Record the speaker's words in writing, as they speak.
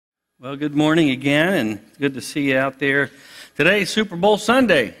Well, good morning again, and good to see you out there. Today is Super Bowl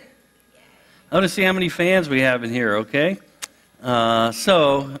Sunday. I want to see how many fans we have in here, okay?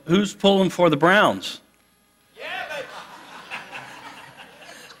 So, who's pulling for the Browns? Yeah, baby.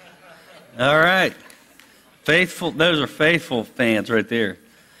 All right. Faithful, those are faithful fans right there.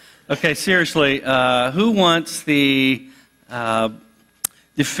 Okay, seriously, who wants the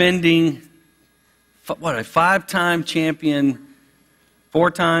defending, a five-time champion,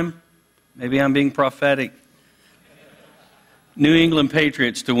 four-time? Maybe I'm being prophetic. New England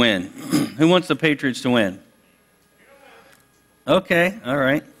Patriots to win. Who wants the Patriots to win? Okay, all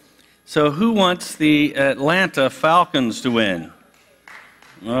right. So who wants the Atlanta Falcons to win?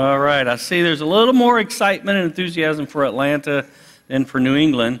 All right, I see there's a little more excitement and enthusiasm for Atlanta than for New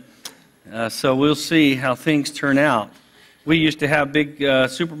England. So we'll see how things turn out. We used to have big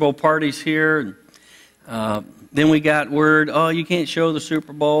Super Bowl parties here. Then we got word, oh, you can't show the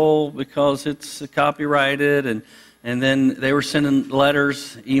Super Bowl because it's copyrighted. And then they were sending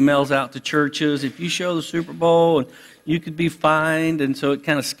letters, emails out to churches. If you show the Super Bowl, and you could be fined. And so it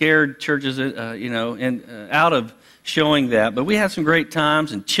kind of scared churches, out of showing that. But we had some great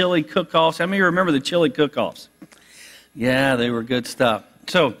times and chili cook-offs. How many remember the chili cook-offs? Yeah, they were good stuff.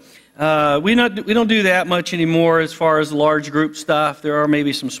 So we don't do that much anymore as far as large group stuff. There are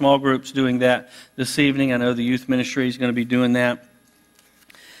maybe some small groups doing that this evening. I know the youth ministry is going to be doing that.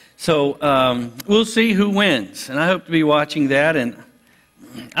 So we'll see who wins, and I hope to be watching that. And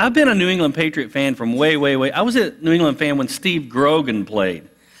I've been a New England Patriot fan from way, way, way. I was a New England fan when Steve Grogan played.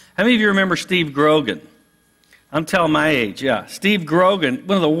 How many of you remember Steve Grogan? I'm telling my age, yeah. Steve Grogan,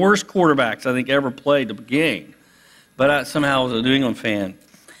 one of the worst quarterbacks I think ever played the game. But I somehow was a New England fan.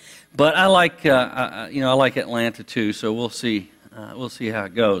 But I like, I like Atlanta too. So we'll see. We'll see how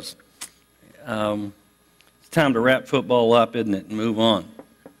it goes. It's time to wrap football up, isn't it, and move on.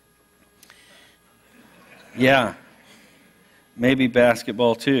 Yeah, maybe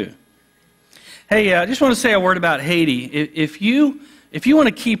basketball too. Hey, I just want to say a word about Haiti. If you want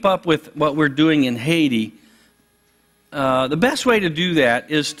to keep up with what we're doing in Haiti, the best way to do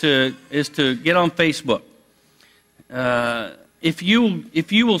that is to get on Facebook. If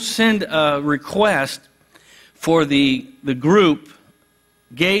you will send a request for the group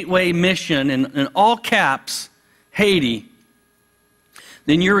Gateway Mission in all caps Haiti,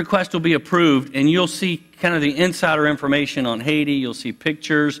 then your request will be approved, and you'll see kind of the insider information on Haiti. You'll see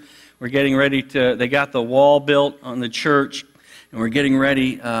pictures. We're getting ready they got the wall built on the church, and we're getting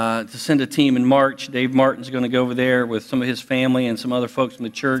ready to send a team in March. Dave Martin's going to go over there with some of his family and some other folks from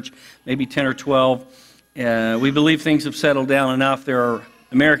the church, maybe 10 or 12. We believe things have settled down enough.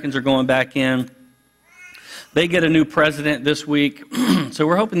 Americans are going back in. They get a new president this week, so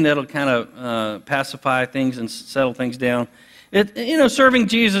we're hoping that'll kind of pacify things and settle things down. Serving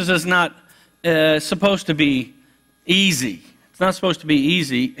Jesus is not supposed to be easy. It's not supposed to be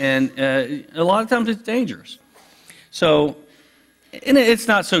easy, and a lot of times it's dangerous. So, and it's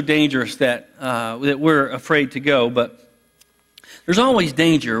not so dangerous that we're afraid to go, but there's always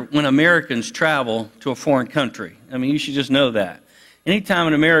danger when Americans travel to a foreign country. I mean, you should just know that. Anytime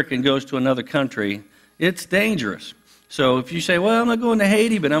an American goes to another country, it's dangerous. So if you say, well, I'm not going to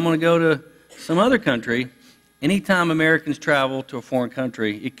Haiti, but I'm going to go to some other country, anytime Americans travel to a foreign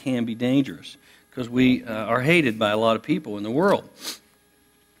country, it can be dangerous because we are hated by a lot of people in the world.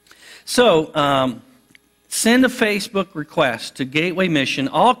 So send a Facebook request to Gateway Mission,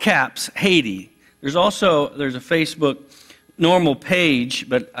 all caps, Haiti. There's a Facebook normal page,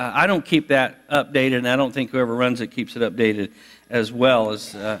 but I don't keep that updated, and I don't think whoever runs it keeps it updated as well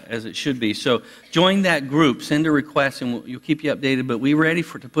as it should be. So join that group, send a request, and we'll keep you updated. But we're ready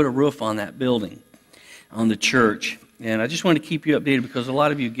to put a roof on that building, on the church. And I just want to keep you updated because a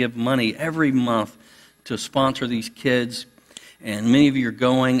lot of you give money every month to sponsor these kids, and many of you are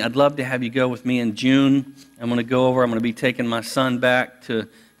going. I'd love to have you go with me in June. I'm going to be taking my son back to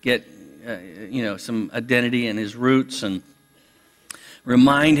get some identity and his roots and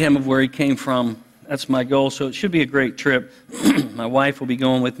remind him of where he came from. That's my goal. So it should be a great trip. My wife will be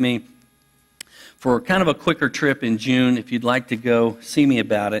going with me for kind of a quicker trip in June. If you'd like to go, see me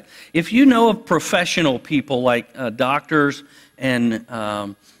about it. If you know of professional people like doctors and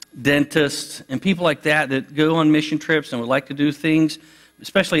dentists and people like that go on mission trips and would like to do things,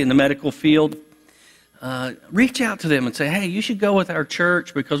 especially in the medical field, reach out to them and say, hey, you should go with our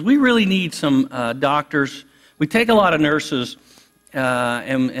church because we really need some doctors. We take a lot of nurses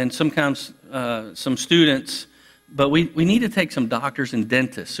and sometimes some students, but we need to take some doctors and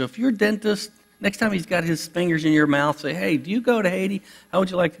dentists. So if you're a dentist, next time he's got his fingers in your mouth, say, hey, do you go to Haiti? How would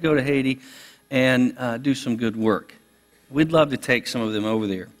you like to go to Haiti and do some good work? We'd love to take some of them over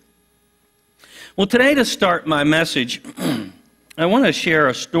there. Well, today to start my message, I want to share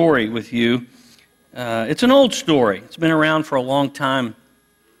a story with you. It's an old story. It's been around for a long time.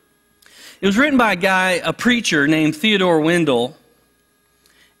 It was written by a preacher named Theodore Wendell,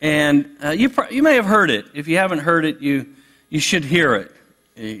 and you may have heard it. If you haven't heard it, you should hear it,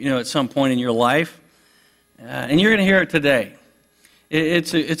 at some point in your life, and you're going to hear it today.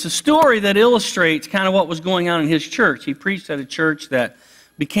 It's a story that illustrates kind of what was going on in his church. He preached at a church that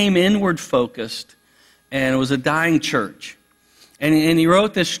became inward focused, and it was a dying church. And he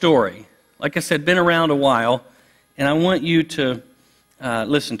wrote this story. Like I said, been around a while, and I want you to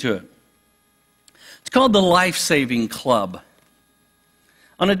listen to it. It's called the Life-Saving Club.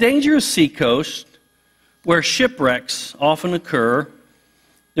 On a dangerous seacoast where shipwrecks often occur,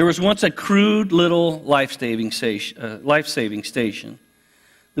 there was once a crude little life-saving station.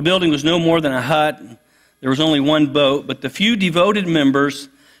 The building was no more than a hut. There was only one boat, but the few devoted members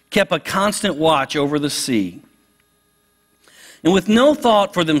kept a constant watch over the sea. And with no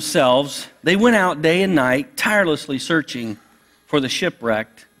thought for themselves, they went out day and night, tirelessly searching for the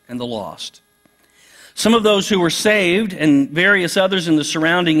shipwrecked and the lost. Some of those who were saved and various others in the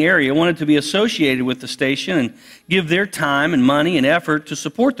surrounding area wanted to be associated with the station and give their time and money and effort to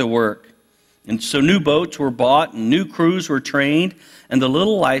support the work. And so new boats were bought and new crews were trained, and the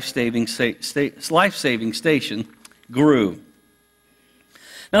little life-saving station grew.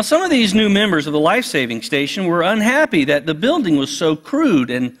 Now, some of these new members of the life-saving station were unhappy that the building was so crude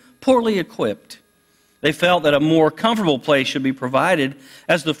and poorly equipped. They felt that a more comfortable place should be provided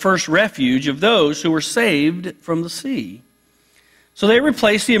as the first refuge of those who were saved from the sea. So they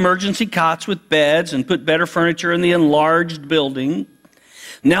replaced the emergency cots with beds and put better furniture in the enlarged building.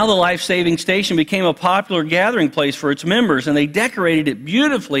 Now the life-saving station became a popular gathering place for its members, and they decorated it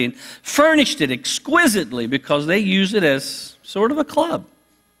beautifully and furnished it exquisitely because they used it as sort of a club.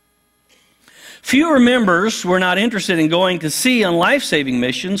 Fewer members were not interested in going to sea on life-saving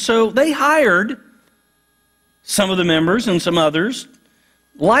missions, so they hired some of the members and some others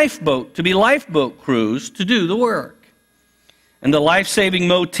to be lifeboat crews to do the work. And the life-saving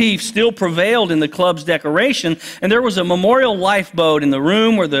motif still prevailed in the club's decoration, and there was a memorial lifeboat in the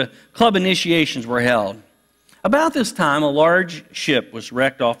room where the club initiations were held. About this time, a large ship was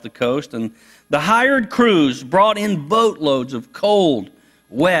wrecked off the coast, and the hired crews brought in boatloads of cold,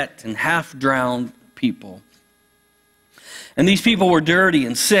 wet, and half-drowned people. And these people were dirty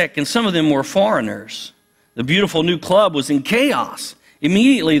and sick, and some of them were foreigners. The beautiful new club was in chaos.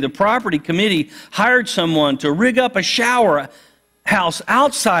 Immediately, the property committee hired someone to rig up a shower house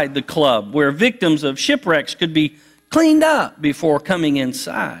outside the club where victims of shipwrecks could be cleaned up before coming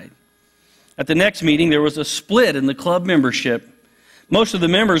inside. At the next meeting, there was a split in the club membership. Most of the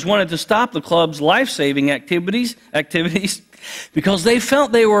members wanted to stop the club's life-saving activities because they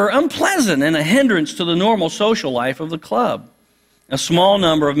felt they were unpleasant and a hindrance to the normal social life of the club. A small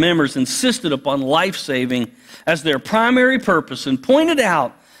number of members insisted upon life-saving as their primary purpose and pointed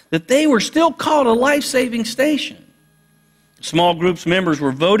out that they were still called a life-saving station. Small groups members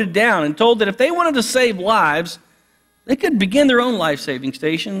were voted down and told that if they wanted to save lives, they could begin their own life-saving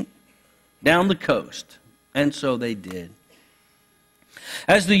station down the coast. And so they did.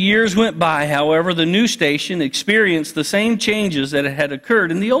 As the years went by, however, the new station experienced the same changes that had occurred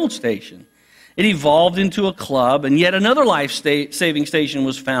in the old station. It evolved into a club, and yet another life-saving station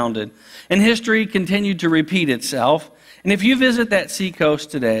was founded. And history continued to repeat itself. And if you visit that seacoast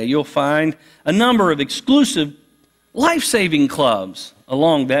today, you'll find a number of exclusive life-saving clubs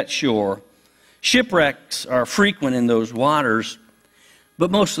along that shore. Shipwrecks are frequent in those waters,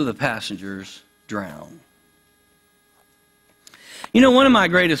 but most of the passengers drown. One of my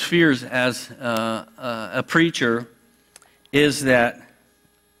greatest fears as a preacher is that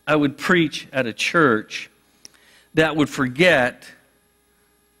I would preach at a church that would forget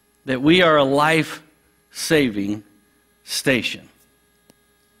that we are a life-saving station.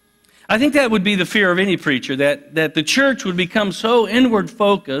 I think that would be the fear of any preacher, that the church would become so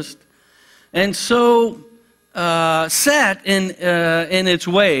inward-focused and so set in its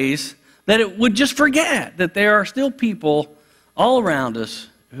ways that it would just forget that there are still people all around us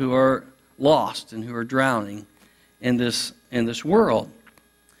who are lost and who are drowning in this world.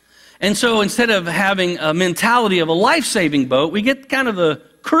 And so instead of having a mentality of a life-saving boat, we get kind of the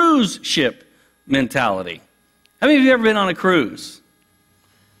cruise ship mentality. How many of you ever been on a cruise?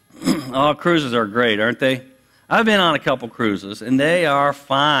 Oh, cruises are great, aren't they? I've been on a couple cruises, and they are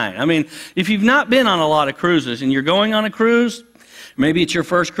fine. I mean, if you've not been on a lot of cruises and you're going on a cruise, maybe it's your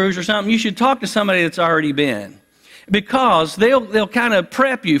first cruise or something, you should talk to somebody that's already been. Because they'll kind of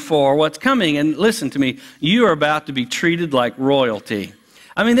prep you for what's coming. And listen to me, you are about to be treated like royalty.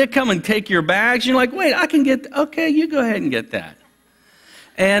 I mean, they come and take your bags. You're like, wait, I can get, okay, you go ahead and get that.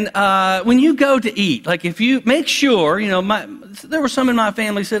 And when you go to eat, like if you make sure, you know, there were some in my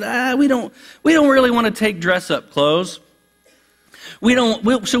family said, we don't really want to take dress-up clothes.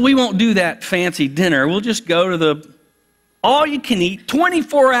 So we won't do that fancy dinner. We'll just go to the all-you-can-eat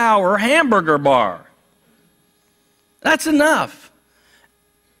 24-hour hamburger bar. That's enough.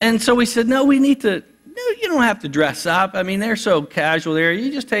 And so we said, no, you don't have to dress up. I mean, they're so casual there.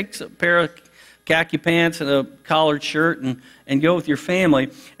 You just take a pair of khaki pants and a collared shirt and go with your family.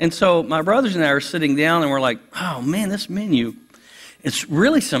 And so my brothers and I are sitting down and we're like, oh man, this menu, it's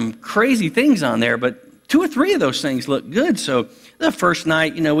really some crazy things on there, but 2 or 3 of those things look good. So the first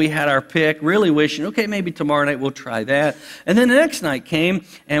night, you know, we had our pick, really wishing, okay, maybe tomorrow night we'll try that. And then the next night came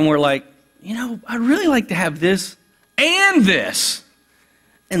and we're like, you know, I'd really like to have this and this.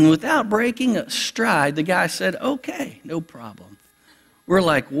 And without breaking a stride, the guy said, okay, no problem. We're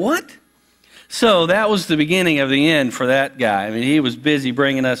like, what? So that was the beginning of the end for that guy. I mean, he was busy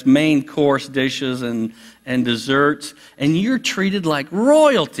bringing us main course dishes and desserts, and you're treated like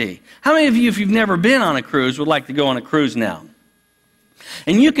royalty. How many of you, if you've never been on a cruise, would like to go on a cruise now?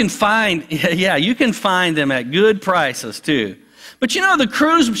 And you can find, you can find them at good prices too. But you know, the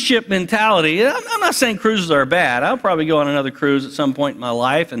cruise ship mentality, I'm not saying cruises are bad. I'll probably go on another cruise at some point in my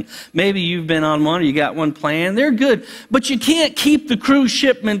life, and maybe you've been on one or you got one planned. They're good, but you can't keep the cruise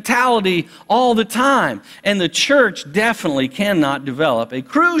ship mentality all the time. And the church definitely cannot develop a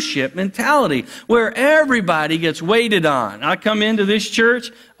cruise ship mentality where everybody gets waited on. I come into this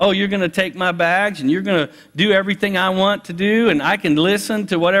church, oh, you're going to take my bags and you're going to do everything I want to do, and I can listen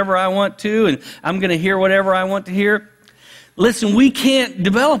to whatever I want to, and I'm going to hear whatever I want to hear. Listen, we can't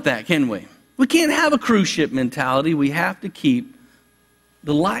develop that, can we? We can't have a cruise ship mentality. We have to keep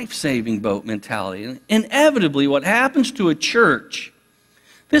the life-saving boat mentality. And inevitably, what happens to a church,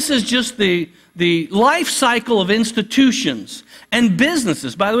 this is just the life cycle of institutions and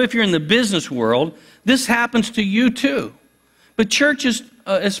businesses. By the way, if you're in the business world, this happens to you too. But churches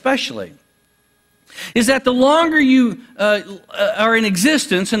especially. Is that the longer you are in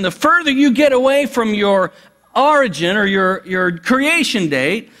existence and the further you get away from your origin or your creation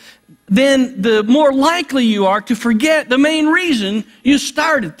date, then the more likely you are to forget the main reason you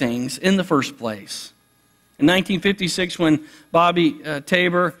started things in the first place. In 1956, when Bobby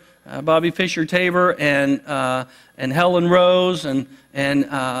Fisher Tabor and Helen Rose and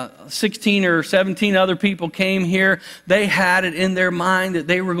 16 or 17 other people came here, they had it in their mind that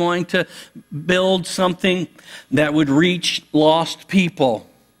they were going to build something that would reach lost people.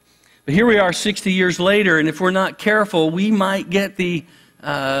 But here we are 60 years later, and if we're not careful, we might get the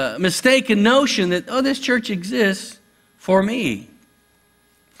mistaken notion that, oh, this church exists for me.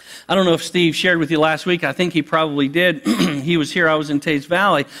 I don't know if Steve shared with you last week. I think he probably did. He was here. I was in Tays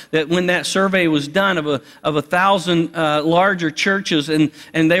Valley. That when that survey was done of 1,000 larger churches, and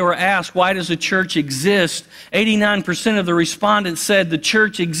they were asked, why does a church exist? 89% of the respondents said the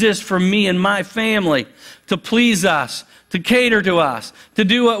church exists for me and my family, to please us, to cater to us, to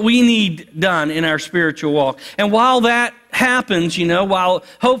do what we need done in our spiritual walk. And while that happens, you know, while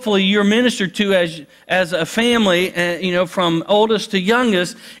hopefully you're ministered to as a family, you know, from oldest to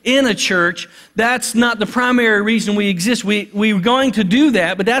youngest in a church, that's not the primary reason we exist. We're going to do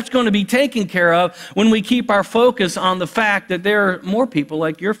that, but that's going to be taken care of when we keep our focus on the fact that there are more people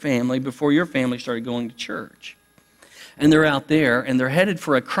like your family before your family started going to church. And they're out there, and they're headed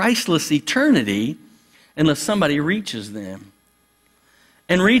for a Christless eternity unless somebody reaches them.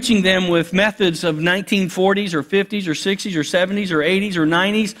 And reaching them with methods of 1940s or 50s or 60s or 70s or 80s or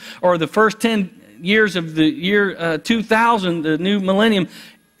 90s or the first 10 years of the year 2000, the new millennium,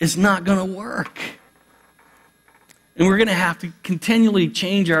 is not going to work. And we're going to have to continually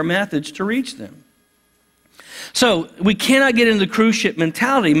change our methods to reach them. So we cannot get into the cruise ship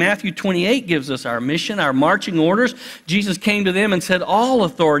mentality. Matthew 28 gives us our mission, our marching orders. Jesus came to them and said, all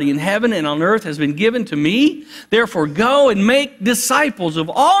authority in heaven and on earth has been given to me. Therefore go and make disciples of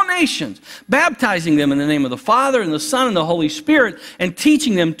all nations, baptizing them in the name of the Father and the Son and the Holy Spirit, and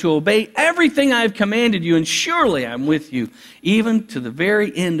teaching them to obey everything I have commanded you. And surely I'm with you, even to the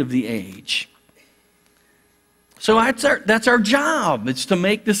very end of the age. So that's our job. It's to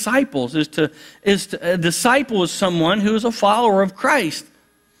make disciples. A disciple is someone who is a follower of Christ.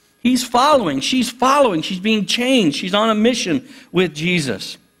 He's following. She's being changed. She's on a mission with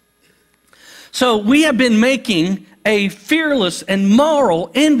Jesus. So we have been making a fearless and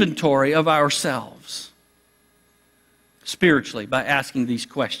moral inventory of ourselves spiritually by asking these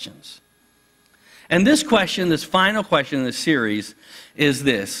questions. And this question, this final question in this series, is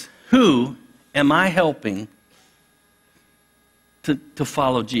this: who am I helping to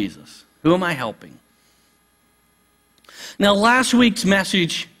follow Jesus? Who am I helping? Now, last week's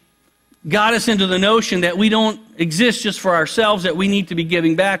message got us into the notion that we don't exist just for ourselves, that we need to be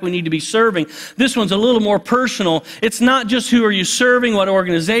giving back, we need to be serving. This one's a little more personal. It's not just who are you serving, what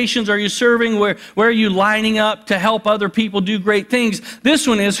organizations are you serving, where are you lining up to help other people do great things. This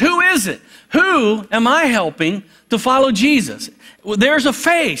one is, who is it? Who am I helping to follow Jesus? Well, there's a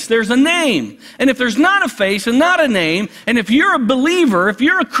face, there's a name. And if there's not a face and not a name, and if you're a believer, if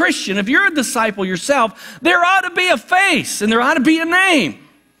you're a Christian, if you're a disciple yourself, there ought to be a face and there ought to be a name.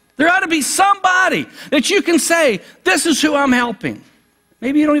 There ought to be somebody that you can say, this is who I'm helping.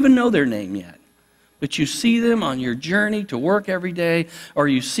 Maybe you don't even know their name yet, but you see them on your journey to work every day, or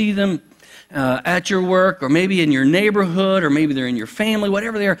you see them at your work, or maybe in your neighborhood, or maybe they're in your family,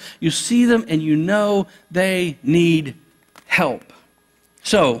 whatever they are. You see them and you know they need help.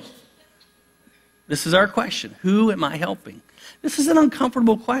 So, this is our question. Who am I helping? This is an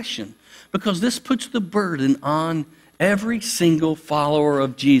uncomfortable question because this puts the burden on every single follower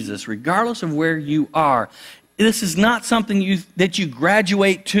of Jesus, regardless of where you are. This is not something that you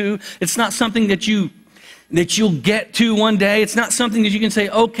graduate to. It's not something that you'll get to one day. It's not something that you can say,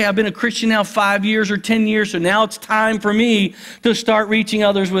 okay, I've been a Christian now 5 years or 10 years, so now it's time for me to start reaching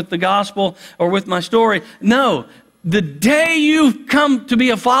others with the gospel or with my story. No. The day you come to be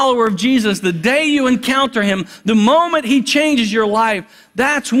a follower of Jesus, the day you encounter Him, the moment He changes your life,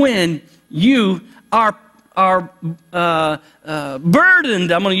 that's when you are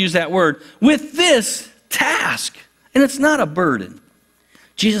burdened, I'm going to use that word, with this task. And it's not a burden.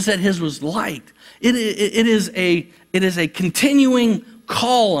 Jesus said His was light. It is a continuing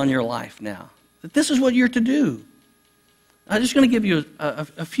call on your life now. That this is what you're to do. I'm just going to give you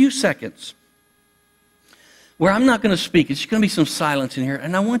a few seconds where I'm not going to speak. It's just going to be some silence in here.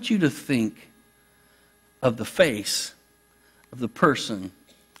 And I want you to think of the face of the person,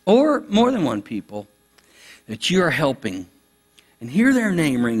 or more than one people, that you're helping. And hear their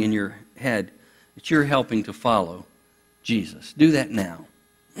name ring in your head that you're helping to follow Jesus. Do that now.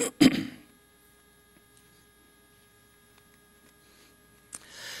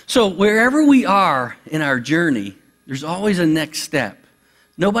 So wherever we are in our journey, there's always a next step.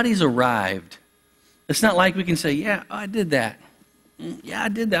 Nobody's arrived. It's not like we can say, yeah, I did that. Yeah, I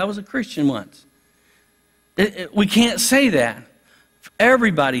did that. I was a Christian once. We can't say that.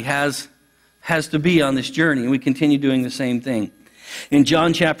 Everybody has to be on this journey, and we continue doing the same thing. In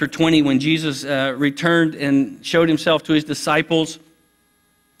John chapter 20, when Jesus returned and showed Himself to His disciples,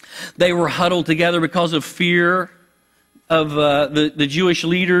 they were huddled together because of fear of the Jewish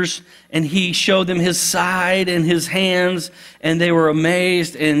leaders, and He showed them His side and His hands, and they were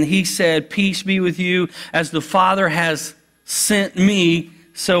amazed, and He said, peace be with you, as the Father has sent me,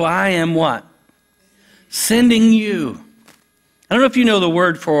 so I am what? Sending you. I don't know if you know the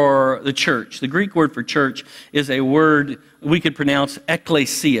word for the church. The Greek word for church is a word we could pronounce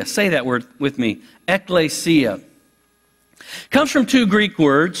ekklesia. Say that word with me. Ekklesia. It comes from two Greek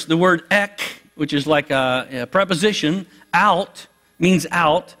words. The word ek, which is like a preposition, out, means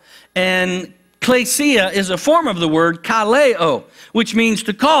out. And klesia is a form of the word kaleo, which means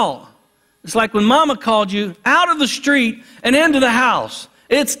to call. It's like when Mama called you out of the street and into the house.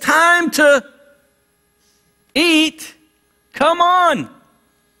 It's time to eat. Come on.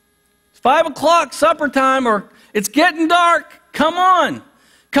 It's 5 o'clock, supper time, or it's getting dark. Come on.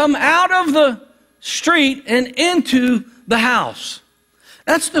 Come out of the street and into the house.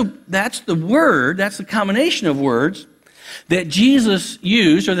 That's the word, that's the combination of words that Jesus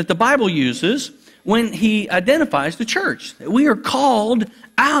used, or that the Bible uses, when He identifies the church. We are called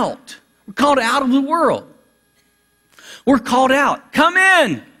out. We're called out of the world. We're called out. Come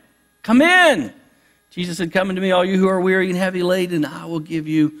in. Come in. Jesus said, come unto me, all you who are weary and heavy laden, and I will give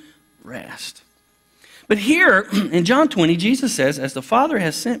you rest. But here in John 20, Jesus says, as the Father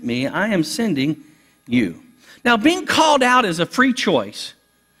has sent me, I am sending you. Now, being called out is a free choice.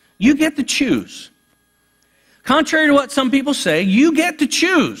 You get to choose. Contrary to what some people say, you get to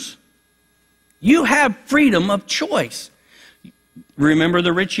choose. You have freedom of choice. Remember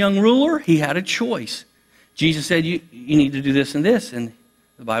the rich young ruler? He had a choice. Jesus said, you need to do this and this, and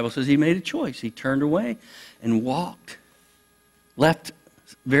the Bible says he made a choice. He turned away and walked, left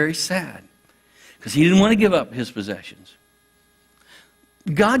very sad, because he didn't want to give up his possessions.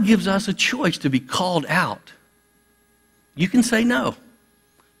 God gives us a choice to be called out. You can say no.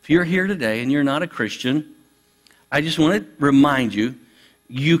 If you're here today and you're not a Christian, I just want to remind you,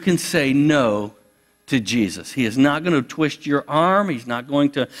 you can say no to Jesus. He is not going to twist your arm. He's not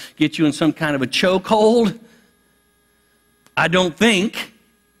going to get you in some kind of a chokehold. I don't think.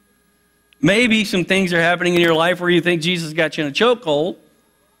 Maybe some things are happening in your life where you think Jesus got you in a chokehold.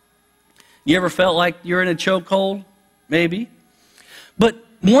 You ever felt like you're in a chokehold? Maybe. But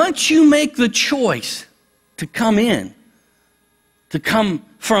once you make the choice to come in, to come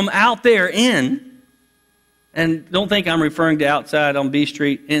from out there in, and don't think I'm referring to outside on B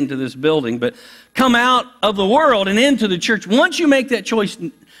Street into this building, but come out of the world and into the church. Once you make that choice,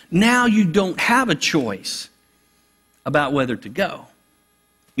 now you don't have a choice about whether to go.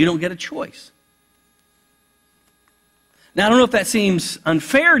 You don't get a choice. Now, I don't know if that seems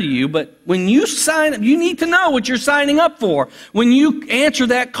unfair to you, but when you sign up, you need to know what you're signing up for when you answer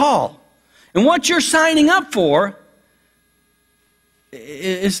that call. And what you're signing up for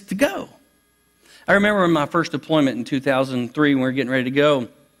is to go. I remember in my first deployment in 2003 when we were getting ready to go.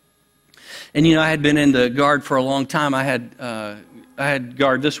 And, I had been in the Guard for a long time. I had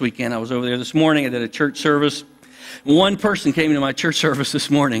Guard this weekend. I was over there this morning. I did a church service. One person came to my church service this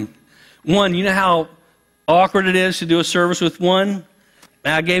morning. One, you know how awkward it is to do a service with one?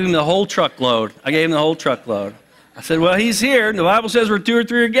 And I gave him the whole truckload. I said, well, he's here. And the Bible says where 2 or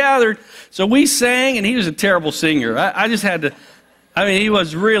 3 are gathered. So we sang, and he was a terrible singer. I just had to, he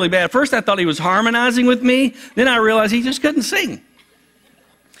was really bad. At first I thought he was harmonizing with me. Then I realized he just couldn't sing.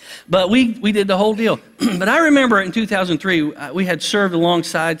 But we did the whole deal. But I remember in 2003, we had served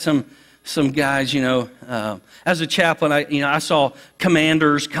alongside some guys, as a chaplain, I saw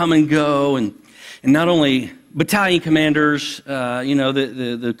commanders come and go, and not only battalion commanders,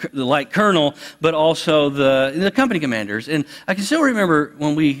 the light colonel, but also the company commanders. And I can still remember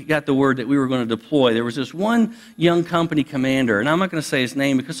when we got the word that we were going to deploy, there was this one young company commander, and I'm not going to say his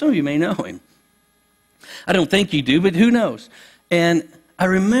name because some of you may know him. I don't think you do, but who knows? And I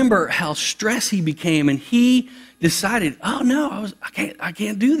remember how stressed he became, and he decided, oh no, I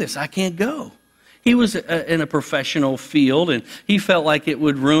can't do this. I can't go. He was in a professional field, and he felt like it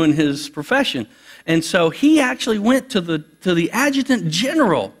would ruin his profession. And so he actually went to the adjutant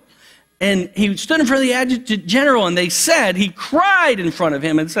general, and he stood in front of the adjutant general, and they said, he cried in front of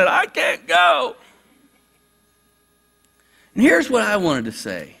him and said, I can't go. And here's what I wanted to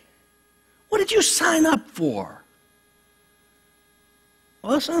say. What did you sign up for?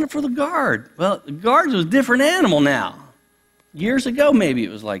 Well, I signed up for the Guard. Well, the Guard was a different animal now. Years ago, maybe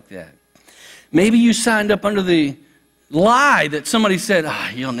it was like that. Maybe you signed up under the lie that somebody said,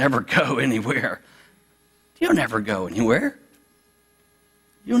 you'll never go anywhere. You'll never go anywhere.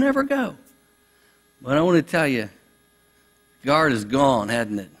 You'll never go. But I want to tell you, Guard is gone,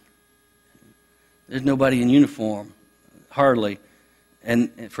 hasn't it? There's nobody in uniform, hardly.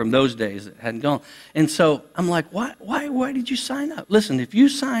 And from those days, it hadn't gone. And so I'm like, why did you sign up? Listen, if you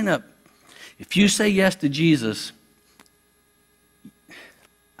sign up, if you say yes to Jesus,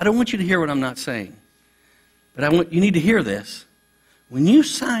 I don't want you to hear what I'm not saying, but you need to hear this. When you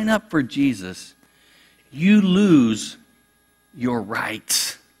sign up for Jesus, you lose your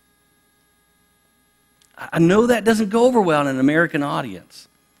rights. I know that doesn't go over well in an American audience,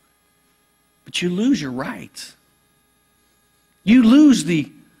 but you lose your rights. You lose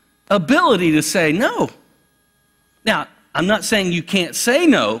the ability to say no. Now, I'm not saying you can't say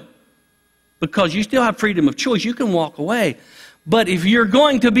no, because you still have freedom of choice. You can walk away. But if you're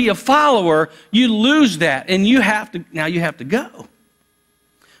going to be a follower, you lose that, and you have to go.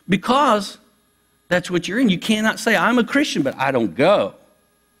 Because that's what you're in. You cannot say, I'm a Christian, but I don't go.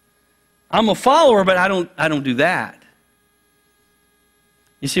 I'm a follower, but I don't do that.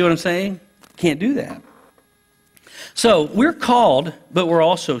 You see what I'm saying? Can't do that. So we're called, but we're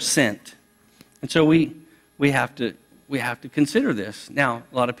also sent. And so we have to consider this. Now,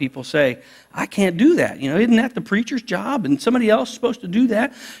 a lot of people say, I can't do that. Isn't that the preacher's job? And somebody else is supposed to do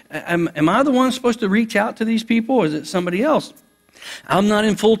that? Am I the one supposed to reach out to these people, or is it somebody else? I'm not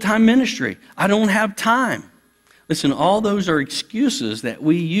in full-time ministry. I don't have time. Listen, all those are excuses that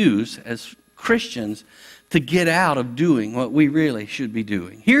we use as Christians to get out of doing what we really should be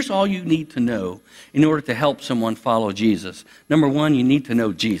doing. Here's all you need to know in order to help someone follow Jesus. Number one, you need to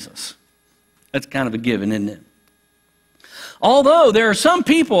know Jesus. That's kind of a given, isn't it? Although there are some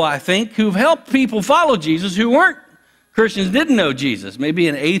people, I think, who've helped people follow Jesus who weren't Christians, didn't know Jesus. Maybe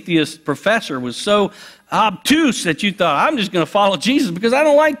an atheist professor was so obtuse that you thought, I'm just going to follow Jesus because I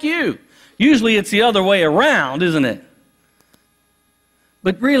don't like you. Usually it's the other way around, isn't it?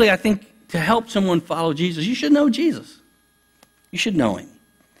 But really, I think to help someone follow Jesus, you should know Jesus. You should know him.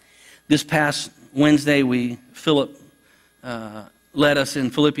 This past Wednesday, Philip led us in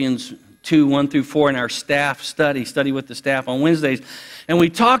Philippians 2, 1 through 4 in our staff study with the staff on Wednesdays. And we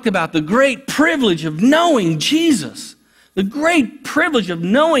talked about the great privilege of knowing Jesus. The great privilege of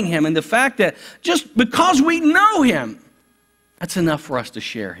knowing him, and the fact that just because we know him, that's enough for us to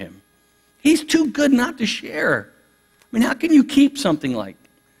share him. He's too good not to share. I mean, how can you keep something like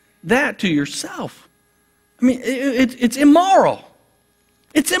that to yourself? I mean, it's immoral.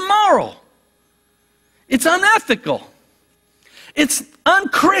 It's immoral. It's unethical. It's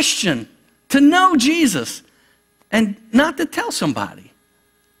unchristian to know Jesus and not to tell somebody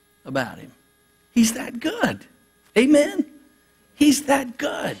about him. He's that good. Amen? He's that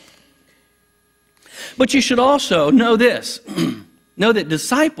good. But you should also know this. Know that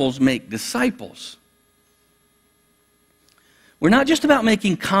disciples make disciples. We're not just about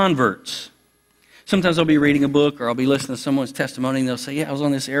making converts. Sometimes I'll be reading a book or I'll be listening to someone's testimony and they'll say, yeah, I was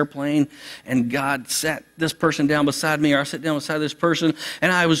on this airplane and God sat this person down beside me, or I sat down beside this person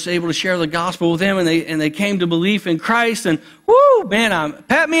and I was able to share the gospel with them and they came to belief in Christ and whoo, man,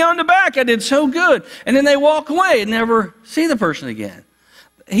 pat me on the back, I did so good. And then they walk away and never see the person again.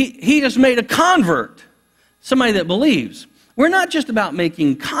 He just made a convert, somebody that believes. We're not just about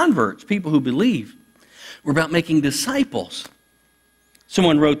making converts, people who believe. We're about making disciples.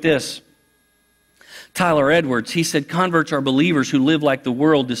 Someone wrote this. Tyler Edwards, he said, converts are believers who live like the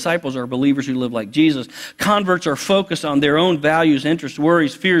world. Disciples are believers who live like Jesus. Converts are focused on their own values, interests,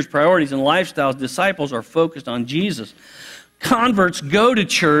 worries, fears, priorities, and lifestyles. Disciples are focused on Jesus. Converts go to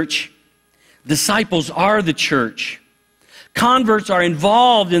church. Disciples are the church. Converts are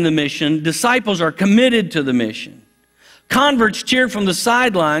involved in the mission. Disciples are committed to the mission. Converts cheer from the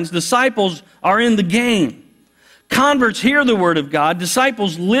sidelines. Disciples are in the game. Converts hear the Word of God.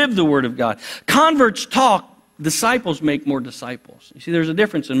 Disciples live the Word of God. Converts talk. Disciples make more disciples. You see, there's a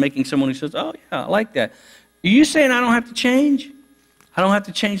difference in making someone who says, oh, yeah, I like that. Are you saying I don't have to change? I don't have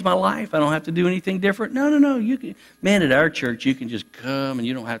to change my life? I don't have to do anything different? No. You can, man, at our church, you can just come and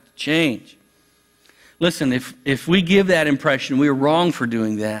you don't have to change. Listen, if we give that impression, we are wrong for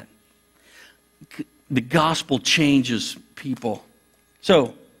doing that. The gospel changes people.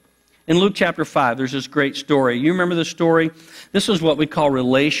 So, in Luke chapter 5, there's this great story. You remember the story? This is what we call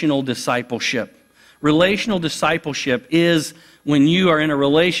relational discipleship. Relational discipleship is when you are in a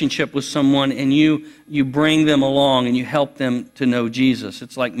relationship with someone and you bring them along and you help them to know Jesus.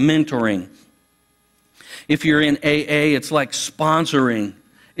 It's like mentoring. If you're in AA, it's like sponsoring.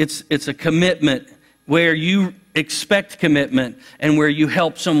 It's a commitment where you expect commitment and where you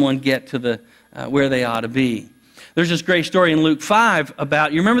help someone get to the where they ought to be. There's this great story in Luke 5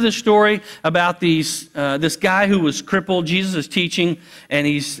 about, you remember this story about this guy who was crippled? Jesus is teaching, and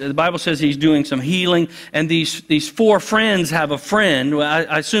the Bible says he's doing some healing, and these four friends have a friend. Well,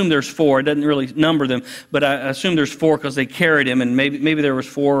 I assume there's four. It doesn't really number them, but I assume there's four because they carried him, and maybe there was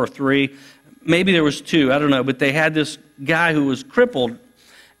four or three. Maybe there was two. I don't know. But they had this guy who was crippled,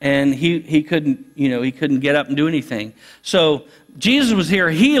 and he couldn't get up and do anything. So Jesus was here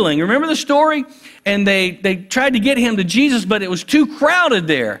healing. Remember the story? And they tried to get him to Jesus, but it was too crowded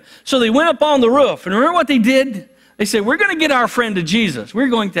there. So they went up on the roof. And remember what they did? They said, we're going to get our friend to Jesus. We're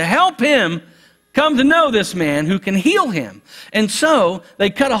going to help him come to know this man who can heal him. And so they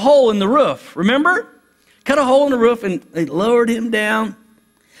cut a hole in the roof. Remember? Cut a hole in the roof, and they lowered him down.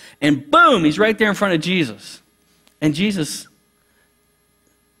 And boom, he's right there in front of Jesus. And Jesus,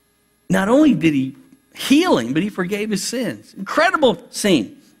 not only did he heal him, but he forgave his sins. Incredible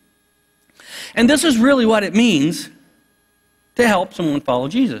scene. And this is really what it means to help someone follow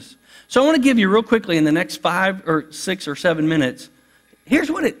Jesus. So I want to give you real quickly in the next 5 or 6 or 7 minutes, here's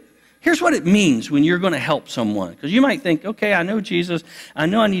what it means when you're going to help someone. Because you might think, okay, I know Jesus, I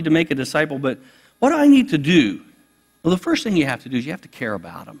know I need to make a disciple, but what do I need to do? Well, the first thing you have to do is you have to care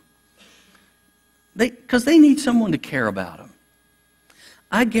about them. Because they need someone to care about them.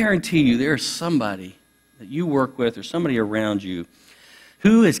 I guarantee you there's somebody that you work with or somebody around you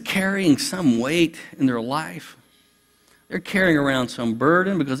who is carrying some weight in their life. They're carrying around some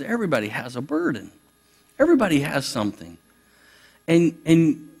burden because everybody has a burden. Everybody has something.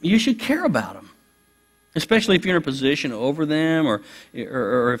 And you should care about them, especially if you're in a position over them or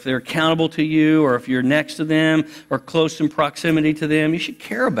if they're accountable to you or if you're next to them or close in proximity to them. You should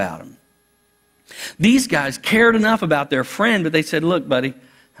care about them. These guys cared enough about their friend, but they said, look, buddy,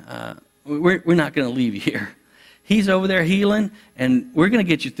 we're not going to leave you here. He's over there healing, and we're going to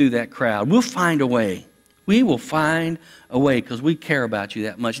get you through that crowd. We'll find a way. We will find a way because we care about you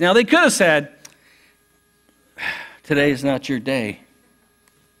that much. Now, they could have said, today is not your day.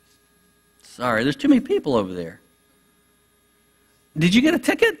 Sorry, there's too many people over there. Did you get a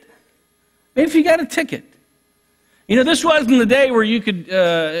ticket? Maybe if you got a ticket. You know, this wasn't the day where you could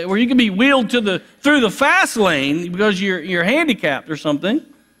be wheeled through the fast lane because you're handicapped or something.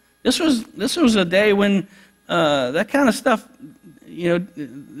 This was a day when that kind of stuff, it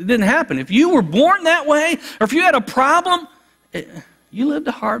didn't happen. If you were born that way, or if you had a problem, you lived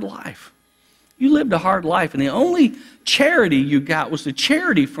a hard life. You lived a hard life, and the only charity you got was the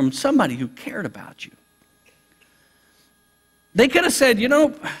charity from somebody who cared about you. They could have said,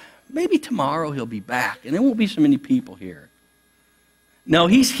 maybe tomorrow he'll be back, and there won't be so many people here. No,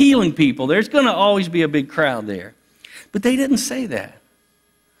 he's healing people. There's going to always be a big crowd there. But they didn't say that.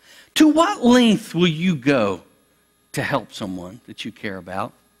 To what length will you go to help someone that you care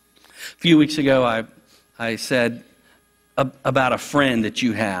about? A few weeks ago, I said about a friend that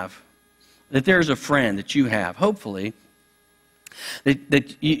you have, that there's a friend that you have, hopefully,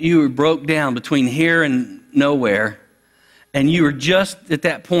 that you broke down between here and nowhere, and you were just at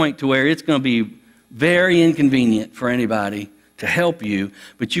that point to where it's going to be very inconvenient for anybody to help you,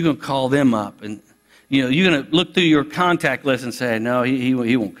 but you're going to call them up, and you're going to look through your contact list and say, no, he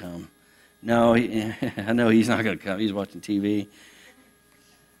won't come. No, I know he's not going to come. He's watching TV.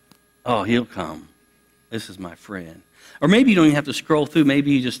 Oh, he'll come. This is my friend. Or maybe you don't even have to scroll through.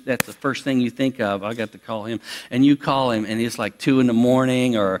 Maybe that's the first thing you think of. I got to call him. And you call him, and it's like 2 in the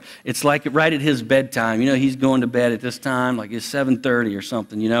morning, or it's like right at his bedtime. He's going to bed at this time, like it's 7:30 or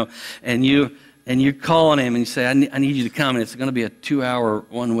something, And you're calling him, and you say, I need you to come, and it's going to be a 2-hour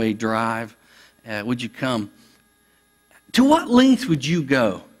one-way drive. Would you come? To what length would you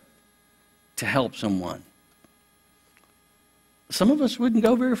go to help someone? Some of us wouldn't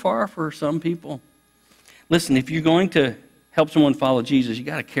go very far for some people. Listen, if you're going to help someone follow Jesus, you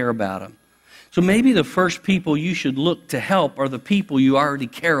got to care about them. So maybe the first people you should look to help are the people you already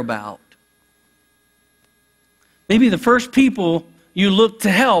care about. Maybe the first people you look to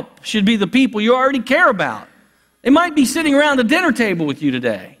help should be the people you already care about. They might be sitting around the dinner table with you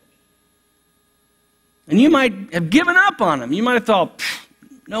today. And you might have given up on them. You might have thought,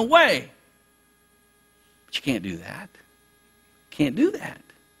 no way. But you can't do that. Can't do that.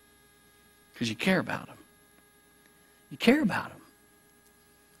 Because you care about them. You care about them.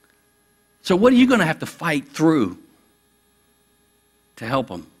 So what are you going to have to fight through to help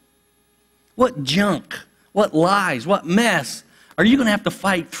them? What junk, what lies, what mess are you going to have to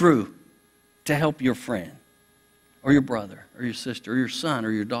fight through to help your friend or your brother or your sister or your son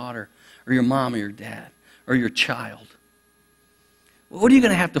or your daughter or your mom or your dad or your child? What are you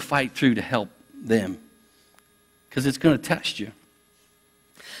going to have to fight through to help them? Because it's going to test you.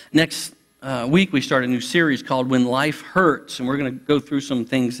 Next week, we start a new series called When Life Hurts, and we're going to go through some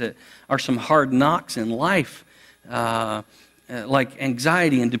things that are some hard knocks in life, like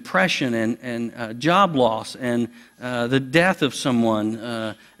anxiety and depression and job loss and the death of someone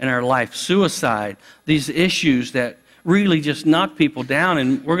in our life, suicide, these issues that really just knock people down.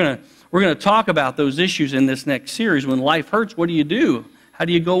 And we're going to talk about those issues in this next series. When life hurts, what do you do? How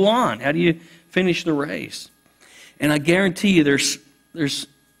do you go on? How do you finish the race? And I guarantee you there's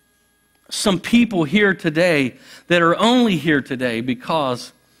some people here today that are only here today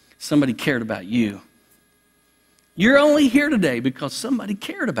because somebody cared about you. You're only here today because somebody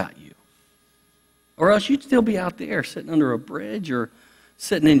cared about you. Or else you'd still be out there sitting under a bridge or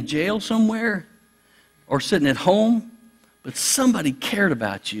sitting in jail somewhere or sitting at home. But somebody cared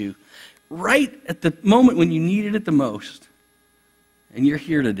about you right at the moment when you needed it the most. And you're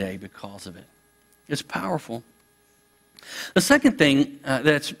here today because of it. It's powerful. The second thing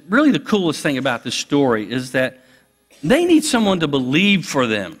that's really the coolest thing about this story is that they need someone to believe for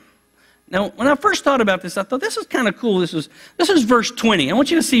them. Now, when I first thought about this, I thought, this is kind of cool. This is verse 20. I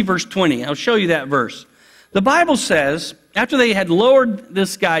want you to see verse 20. I'll show you that verse. The Bible says, after they had lowered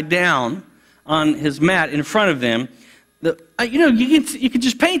this guy down on his mat in front of them, you can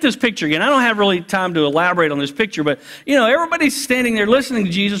just paint this picture again. I don't have really time to elaborate on this picture, but, everybody's standing there listening to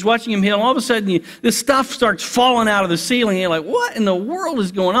Jesus, watching him heal, and all of a sudden this stuff starts falling out of the ceiling, and you're like, what in the world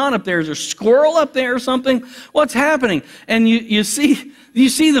is going on up there? Is there a squirrel up there or something? What's happening? And you see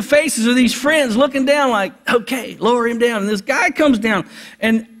the faces of these friends looking down like, okay, lower him down. And this guy comes down,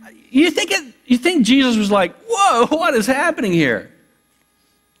 and you think Jesus was like, whoa, what is happening here?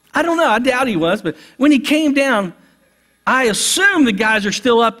 I don't know. I doubt he was, but when he came down, I assume the guys are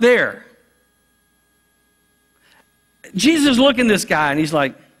still up there. Jesus is looking at this guy, and he's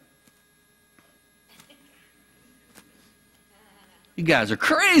like, you guys are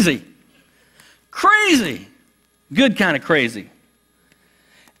crazy. Crazy. Good kind of crazy.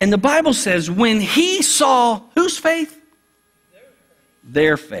 And the Bible says when he saw, whose faith?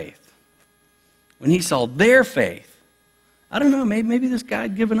 Their faith. When he saw their faith, I don't know, maybe this guy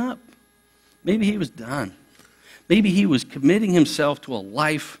had given up. Maybe he was done. Maybe he was committing himself to a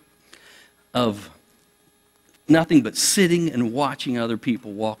life of nothing but sitting and watching other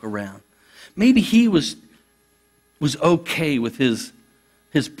people walk around. Maybe he was okay with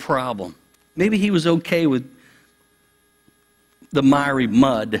his problem. Maybe he was okay with the miry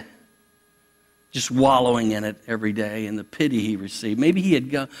mud just wallowing in it every day and the pity he received. Maybe he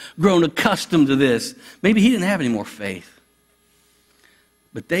had grown accustomed to this. Maybe he didn't have any more faith.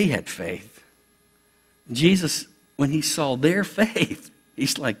 But they had faith. Jesus, when he saw their faith,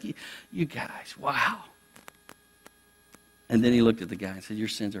 he's like, you guys, wow. And then he looked at the guy and said, your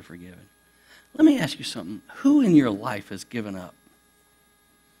sins are forgiven. Let me ask you something. Who in your life has given up?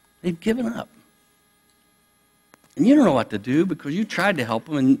 They've given up. And you don't know what to do because you tried to help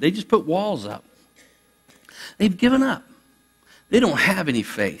them and they just put walls up. They've given up. They don't have any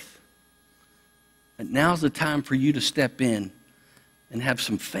faith. And now's the time for you to step in and have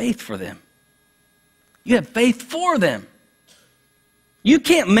some faith for them. You have faith for them. You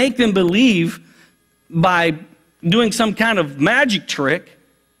can't make them believe by doing some kind of magic trick,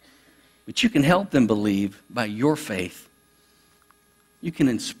 but you can help them believe by your faith. You can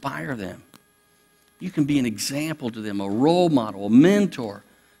inspire them. You can be an example to them, a role model, a mentor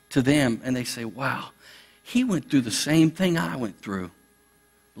to them, and they say, wow, he went through the same thing I went through.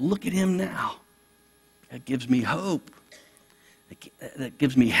 Look at him now. That gives me hope. That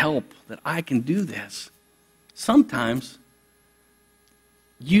gives me help that I can do this. Sometimes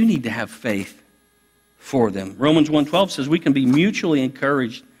you need to have faith for them. Romans 1:12 says we can be mutually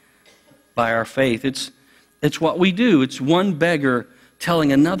encouraged by our faith. It's what we do. It's one beggar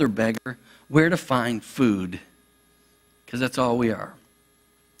telling another beggar where to find food, because that's all we are.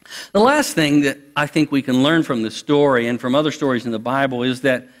 The last thing that I think we can learn from this story and from other stories in the Bible is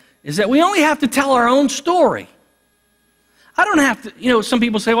that we only have to tell our own story. I don't have to, some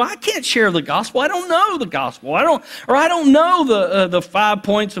people say, well, I can't share the gospel. I don't know the gospel. I don't know the 5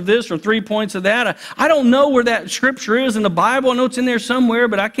 points of this or 3 points of that. I don't know where that scripture is in the Bible. I know it's in there somewhere,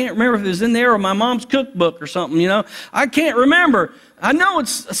 but I can't remember if it's in there or my mom's cookbook or something, I can't remember. I know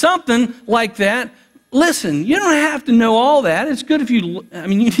it's something like that. Listen, you don't have to know all that. It's good if you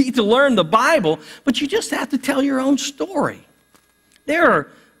need to learn the Bible, but you just have to tell your own story. There are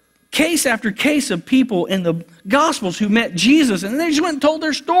case after case of people in the Gospels who met Jesus, and they just went and told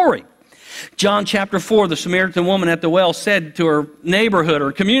their story. John chapter 4, the Samaritan woman at the well said to her neighborhood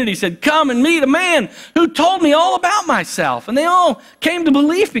or community, said, come and meet a man who told me all about myself. And they all came to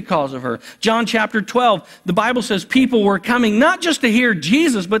belief because of her. John chapter 12, the Bible says people were coming not just to hear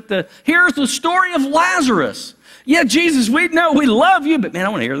Jesus, but to hear the story of Lazarus. Yeah, Jesus, we know we love you, but man, I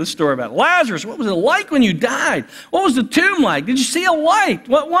want to hear this story about Lazarus. What was it like when you died? What was the tomb like? Did you see a light?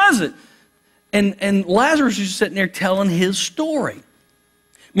 What was it? And Lazarus was sitting there telling his story.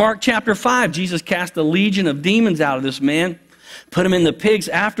 Mark chapter 5, Jesus cast a legion of demons out of this man, put him in the pigs.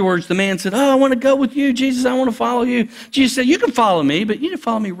 Afterwards, the man said, I want to go with you, Jesus, I want to follow you. Jesus said, you can follow me, but you need to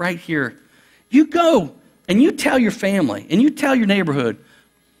follow me right here. You go and you tell your family and you tell your neighborhood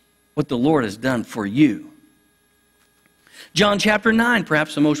what the Lord has done for you. John chapter 9,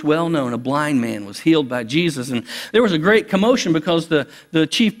 perhaps the most well-known, a blind man was healed by Jesus. And there was a great commotion because the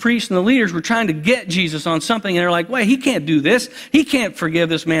chief priests and the leaders were trying to get Jesus on something. And they're like, wait, he can't do this. He can't forgive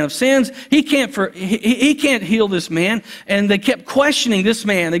this man of sins. He can't heal this man. And they kept questioning this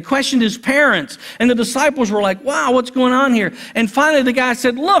man. They questioned his parents. And the disciples were like, wow, what's going on here? And finally the guy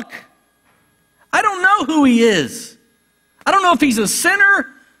said, look, I don't know who he is. I don't know if he's a sinner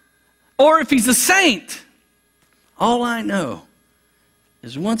or if he's a saint. All I know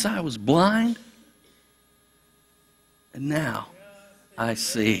is once I was blind, and now I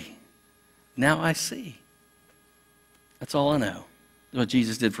see. Now I see. That's all I know. That's what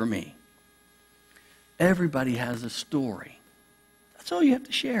Jesus did for me. Everybody has a story. That's all you have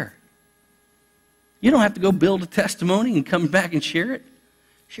to share. You don't have to go build a testimony and come back and share it.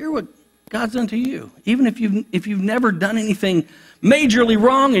 Share what God's done to you. Even if you've never done anything majorly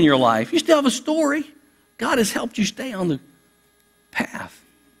wrong in your life, you still have a story. God has helped you stay on the path.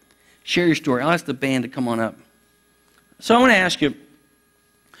 Share your story. I'll ask the band to come on up. So I want to ask you,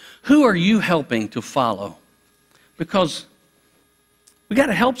 who are you helping to follow? Because we got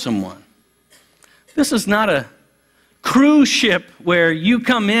to help someone. This is not a cruise ship where you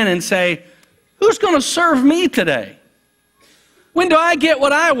come in and say, who's going to serve me today? When do I get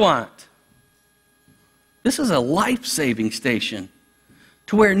what I want? This is a life-saving station,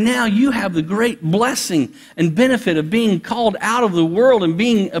 to where now you have the great blessing and benefit of being called out of the world and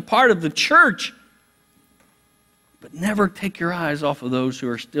being a part of the church. But never take your eyes off of those who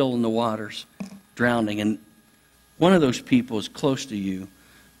are still in the waters, drowning. And one of those people is close to you.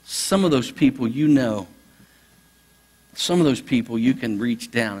 Some of those people you know. Some of those people you can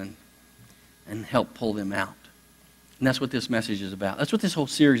reach down and help pull them out. And that's what this message is about. That's what this whole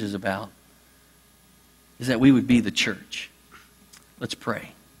series is about, is that we would be the church. Let's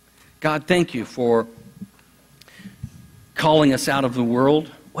pray. God, thank you for calling us out of the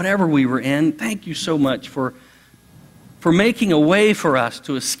world. whatever we were in. Thank you so much for making a way for us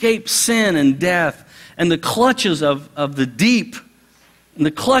to escape sin and death and the clutches of the deep and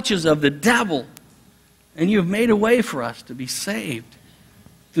the clutches of the devil. And you have made a way for us to be saved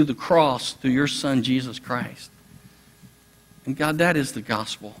through the cross, through your Son, Jesus Christ. And God, that is the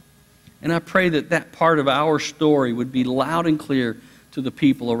gospel. And I pray that that part of our story would be loud and clear to the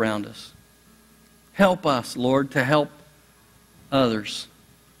people around us. Help us, Lord, to help others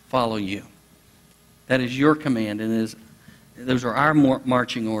follow you. That is your command, and those are our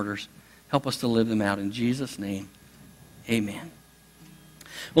marching orders. Help us to live them out. In Jesus' name, amen.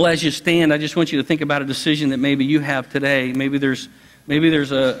 Well, as you stand, I just want you to think about a decision that maybe you have today. Maybe there's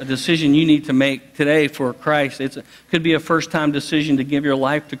a decision you need to make today for Christ. It could be a first-time decision to give your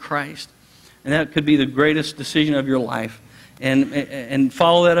life to Christ. And that could be the greatest decision of your life. And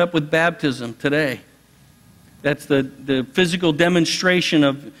follow that up with baptism today. That's the physical demonstration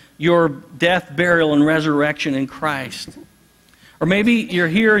of your death, burial, and resurrection in Christ. Or maybe you're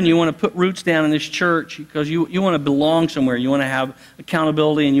here and you want to put roots down in this church because you want to belong somewhere. You want to have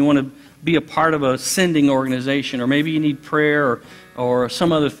accountability and you want to be a part of a sending organization. Or maybe you need prayer or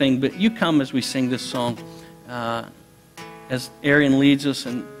some other thing. But you come as we sing this song, as Arian leads us,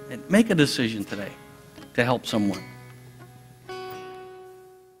 and make a decision today to help someone.